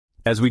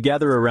As we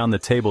gather around the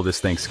table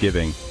this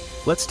Thanksgiving,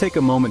 let's take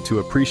a moment to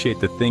appreciate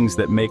the things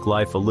that make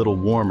life a little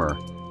warmer: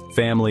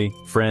 family,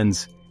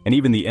 friends, and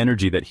even the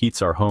energy that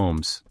heats our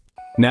homes.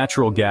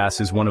 Natural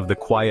gas is one of the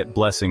quiet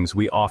blessings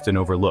we often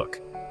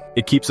overlook.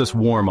 It keeps us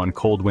warm on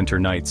cold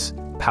winter nights,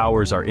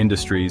 powers our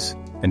industries,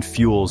 and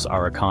fuels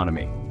our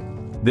economy.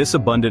 This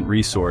abundant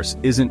resource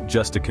isn't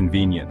just a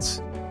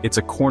convenience. It's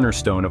a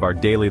cornerstone of our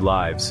daily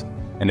lives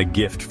and a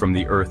gift from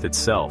the earth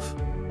itself.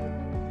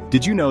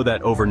 Did you know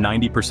that over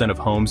 90% of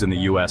homes in the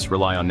US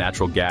rely on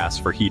natural gas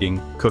for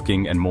heating,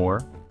 cooking, and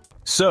more?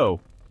 So,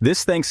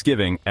 this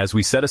Thanksgiving, as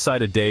we set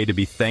aside a day to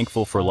be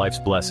thankful for life's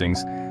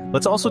blessings,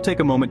 let's also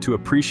take a moment to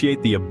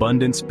appreciate the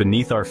abundance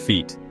beneath our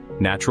feet: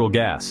 natural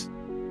gas.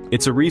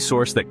 It's a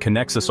resource that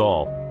connects us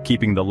all,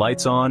 keeping the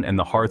lights on and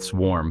the hearths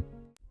warm.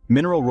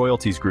 Mineral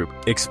Royalties Group,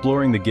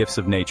 exploring the gifts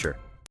of nature.